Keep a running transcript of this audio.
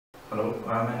Hello,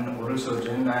 I'm an oral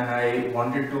surgeon and I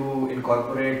wanted to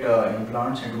incorporate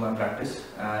implants into my practice,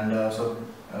 and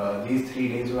these 3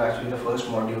 days were actually the first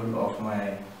module of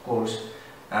my course,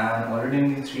 and already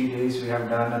in these 3 days we have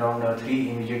done around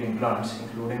 3 immediate implants,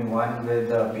 including one with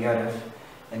PRF,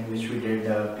 in which we did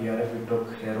PRF we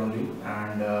took here only,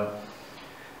 and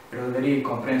it was a very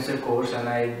comprehensive course, and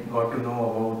I got to know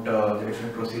about the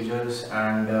different procedures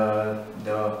and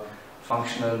the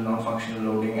functional, non-functional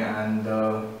loading and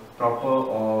the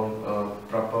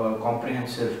proper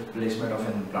comprehensive placement of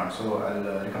an implant. So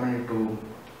I'll recommend it to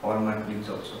all my colleagues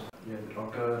also. Yeah,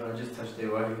 Dr.Rajat is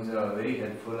very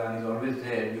helpful and is always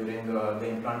there during the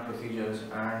implant procedures,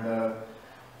 and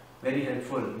very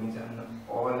helpful, means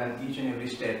each and every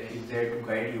step he's there to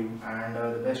guide you, and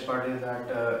the best part is that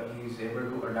he's able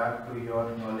to adapt to your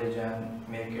knowledge and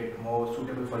make it more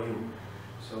suitable for you.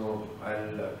 So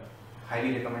I'll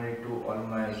highly recommend it to all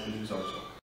my colleagues also.